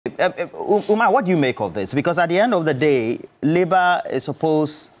Umar, what do you make of this? Because at the end of the day, Labour is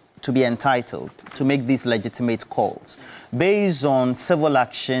supposed to be entitled to make these legitimate calls based on civil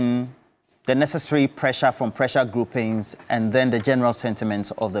action, the necessary pressure from pressure groupings, and then the general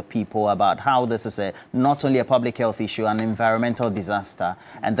sentiments of the people about how this is not only a public health issue, an environmental disaster,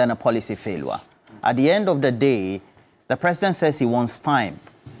 and then a policy failure. At the end of the day, the president says he wants time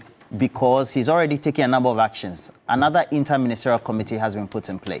because he's already taken a number of actions. Another inter-ministerial committee has been put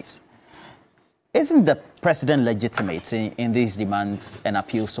in place. Isn't the president legitimate in these demands and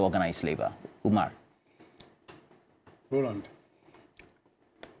appeals to organized labor? Umar. Roland,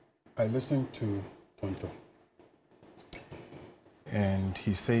 I listened to Tonto, and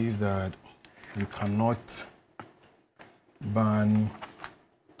he says that you cannot ban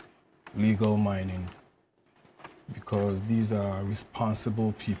legal mining because these are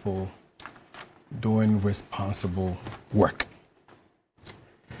responsible people doing responsible work.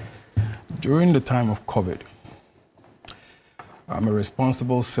 During the time of COVID, I'm a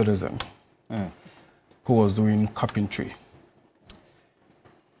responsible citizen who was doing carpentry.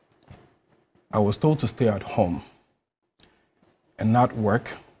 I was told to stay at home and not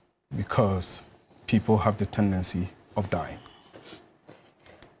work because people have the tendency of dying.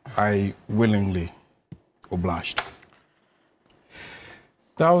 I willingly obliged.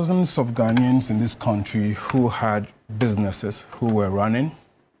 Thousands of Ghanaians in this country who had businesses who were running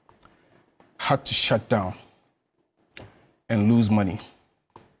had to shut down and lose money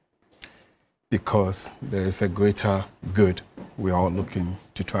because there is a greater good we are all looking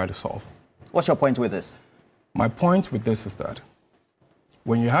to try to solve. What's your point with this? My point with this is that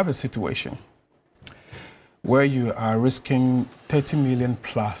when you have a situation where you are risking 30 million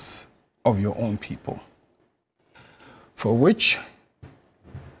plus of your own people, for which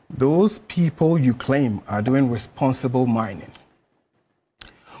those people you claim are doing responsible mining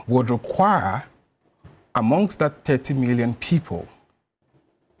would require, amongst that 30 million people,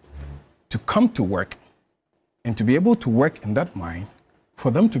 to come to work and to be able to work in that mine, for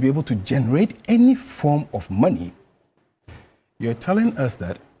them to be able to generate any form of money, you're telling us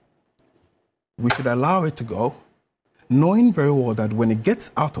that we should allow it to go, knowing very well that when it gets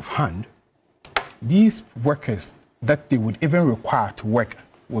out of hand, these workers that they would even require to work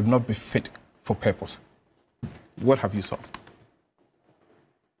would not be fit for purpose. What have you solved?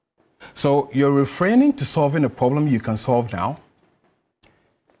 So you're refraining to solving a problem you can solve now,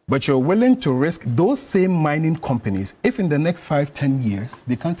 but you're willing to risk those same mining companies if in the next 5-10 years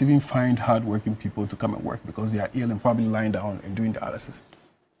they can't even find hardworking people to come and work because they are ill and probably lying down and doing dialysis.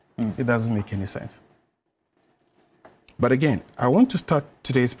 It doesn't make any sense. But again, I want to start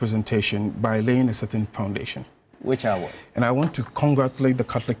today's presentation by laying a certain foundation. Which are what? And I want to congratulate the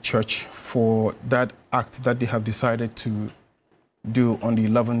Catholic Church for that act that they have decided to do on the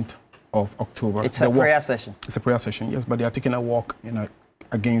 11th of October. It's a prayer session. It's a prayer session, yes, but they are taking a walk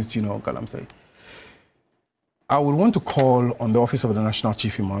against, Galamsey. I would want to call on the office of the National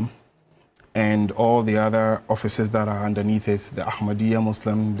Chief Imam and all the other offices that are underneath it, the Ahmadiyya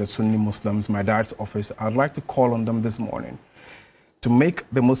Muslim, the Sunni Muslims, my dad's office. I'd like to call on them this morning to make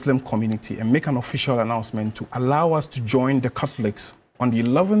the Muslim community and make an official announcement to allow us to join the Catholics on the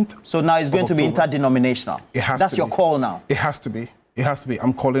 11th. So now it's going to be interdenominational. It has That's to your be. call now. It has to be. It has to be.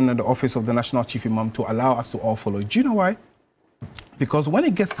 I'm calling on the office of the National Chief Imam to allow us to all follow. Do you know why? Because when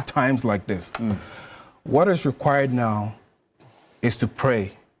it gets to times like this, what is required now is to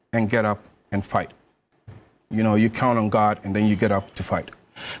pray and get up and fight. You count on God and then you get up to fight.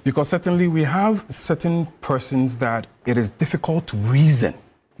 Because certainly we have certain persons that it is difficult to reason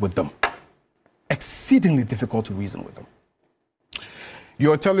with them. Exceedingly difficult to reason with them.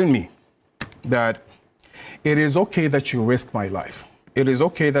 You're telling me that it is okay that you risk my life. It is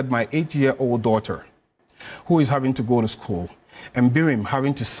okay that my 8-year-old daughter, who is having to go to school, and Birim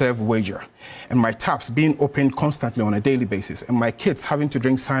having to serve wager, and my taps being opened constantly on a daily basis, and my kids having to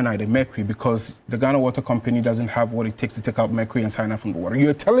drink cyanide and mercury because the Ghana Water Company doesn't have what it takes to take out mercury and cyanide from the water.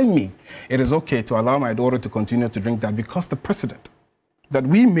 You're telling me it is okay to allow my daughter to continue to drink that because the president, that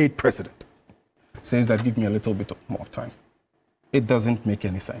we made president, says that give me a little bit more of time. It doesn't make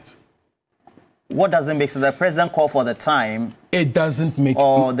any sense. What doesn't make sense? The president called for the time. It doesn't make sense.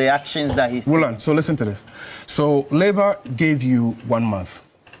 Or the actions that he's... Roland, so listen to this. So Labour gave you 1 month.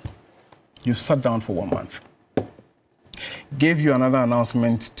 You sat down for 1 month. Gave you another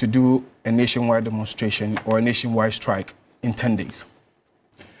announcement to do a nationwide demonstration or a nationwide strike in 10 days.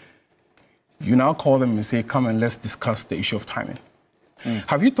 You now call them and say, come and let's discuss the issue of timing.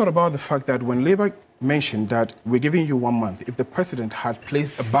 Have you thought about the fact that when Labour mentioned that we're giving you 1 month, if the president had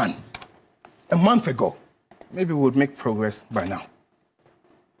placed a ban a month ago, maybe we would make progress by now.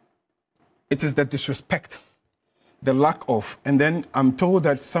 it is the disrespect, the lack of, and then I'm told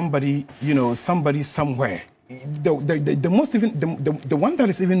that somebody, you know, somebody somewhere. The most even the one that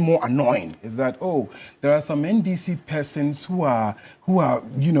is even more annoying is that, oh, there are some NDC persons who are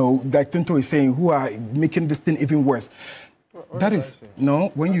you know, like Tonto is saying, who are making this thing even worse. That is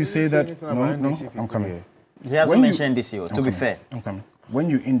no. When you say that, no, I'm coming. He hasn't mentioned NDC. To be fair, I'm coming. When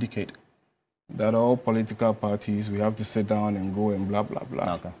you indicate that all political parties we have to sit down and go and blah blah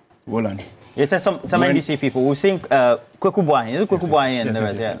blah. Okay. Roland. You said some NDC people. We've seen Kweku Buahin. Is it Kweku Buahin and the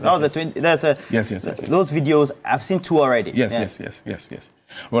rest? Yes. That was the twin. That's a yes. Those videos I've seen 2 already. Yes.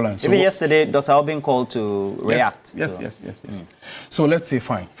 Roland. So even yesterday, Dr. Albin called to react. Yes. So let's say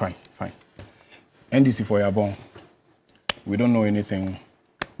fine. NDC for Yabon. We don't know anything.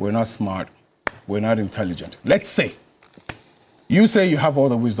 We're not smart. We're not intelligent. Let's say you say you have all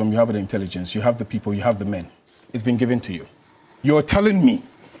the wisdom, you have the intelligence, you have the people, you have the men. It's been given to you. You're telling me,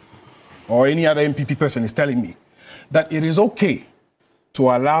 or any other MPP person is telling me, that it is okay to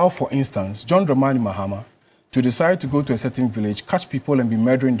allow, for instance, John Dramani Mahama to decide to go to a certain village, catch people and be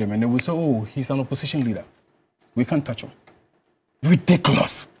murdering them, and they will say, oh, he's an opposition leader. We can't touch him.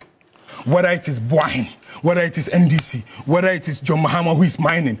 Ridiculous. Whether it is Buahin, whether it is NDC, whether it is John Mahama who is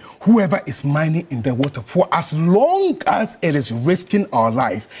mining, whoever is mining in the water, for as long as it is risking our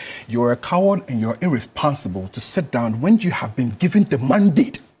life, you're a coward and you're irresponsible to sit down when you have been given the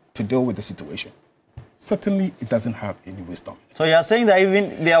mandate to deal with the situation. Certainly, it doesn't have any wisdom. So you're saying that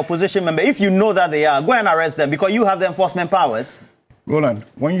even the opposition member, if you know that they are, go and arrest them because you have the enforcement powers? Roland,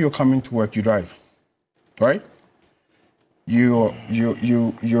 when you're coming to work, you drive, right? You're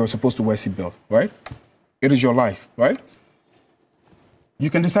supposed to wear seatbelt, right? It is your life, right? You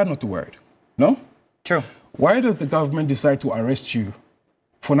can decide not to wear it, no? True. Why does the government decide to arrest you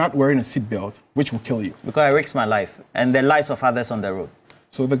for not wearing a seatbelt, which will kill you? Because I risk my life and the lives of others on the road.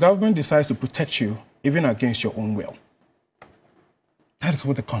 So the government decides to protect you even against your own will. That is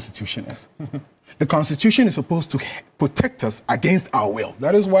what the Constitution is. The Constitution is supposed to protect us against our will.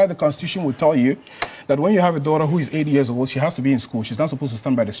 That is why the Constitution will tell you that when you have a daughter who is 80 years old, she has to be in school. She's not supposed to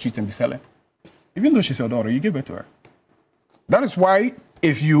stand by the street and be selling. Even though she's your daughter, you give birth to her. That is why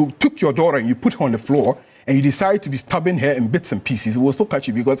if you took your daughter and you put her on the floor and you decide to be stabbing her in bits and pieces, it will still catch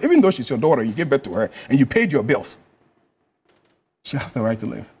you because even though she's your daughter, you gave birth to her and you paid your bills, she has the right to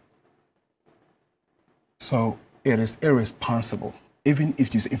live. So it is irresponsible. Even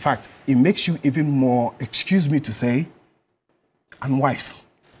if you, in fact, it makes you even more, excuse me to say, unwise.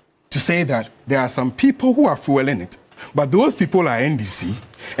 To say that there are some people who are fueling it, but those people are NDC,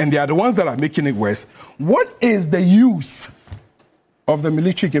 and they are the ones that are making it worse. What is the use of the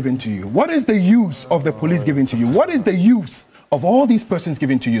military given to you? What is the use of the police given to you? What is the use of all these persons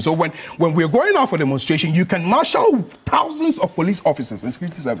given to you? So when we're going out for demonstration, you can marshal thousands of police officers and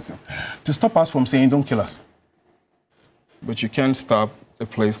security services to stop us from saying, don't kill us. But you can't stop a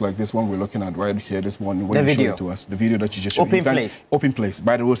place like this one we're looking at right here this morning when you showed it to us. The video that you just showed. Open place. Open place,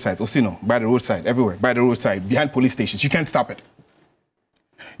 by the roadside. Osino, by the roadside, everywhere, by the roadside, behind police stations. You can't stop it.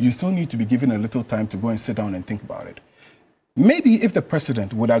 You still need to be given a little time to go and sit down and think about it. Maybe if the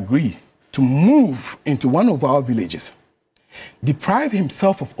president would agree to move into one of our villages, deprive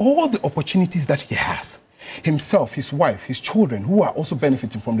himself of all the opportunities that he has, himself, his wife, his children, who are also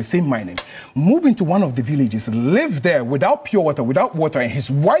benefiting from the same mining, move into one of the villages, live there without pure water, without water, and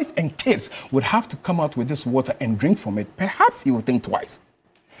his wife and kids would have to come out with this water and drink from it. Perhaps he will think twice.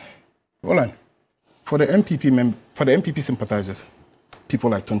 Roland, for the MPP sympathizers, people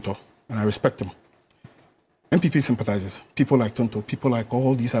like Tonto, and I respect them, MPP sympathizers, people like Tonto, people like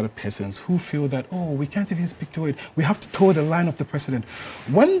all these other persons who feel that, oh, we can't even speak to it. We have to toe the line of the president.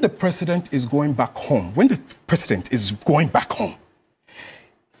 When the president is going back home,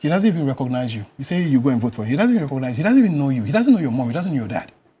 he doesn't even recognize you. You say you go and vote for him. He doesn't even recognize you. He doesn't even know you. He doesn't know your mom. He doesn't know your dad.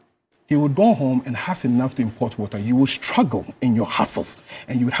 He would go home and has enough to import water. You will struggle in your hustles,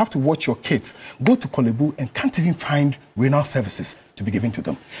 and you would have to watch your kids go to Kolebu and can't even find renal services to be given to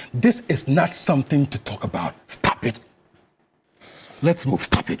them. This is not something to talk about. Stop it. Let's move.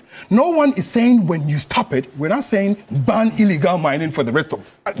 Stop it. No one is saying when you stop it, we're not saying ban illegal mining for the rest of,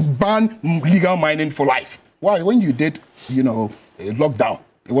 ban legal mining for life. Why? When you did, a lockdown,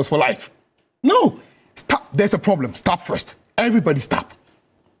 it was for life. No. Stop. There's a problem. Stop first. Everybody stop.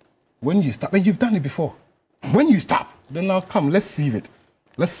 When you stop, and you've done it before. When you stop, then now come, let's sieve it.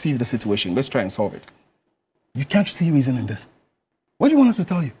 Let's sieve the situation. Let's try and solve it. You can't see reason in this. What do you want us to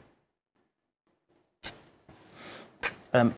tell you?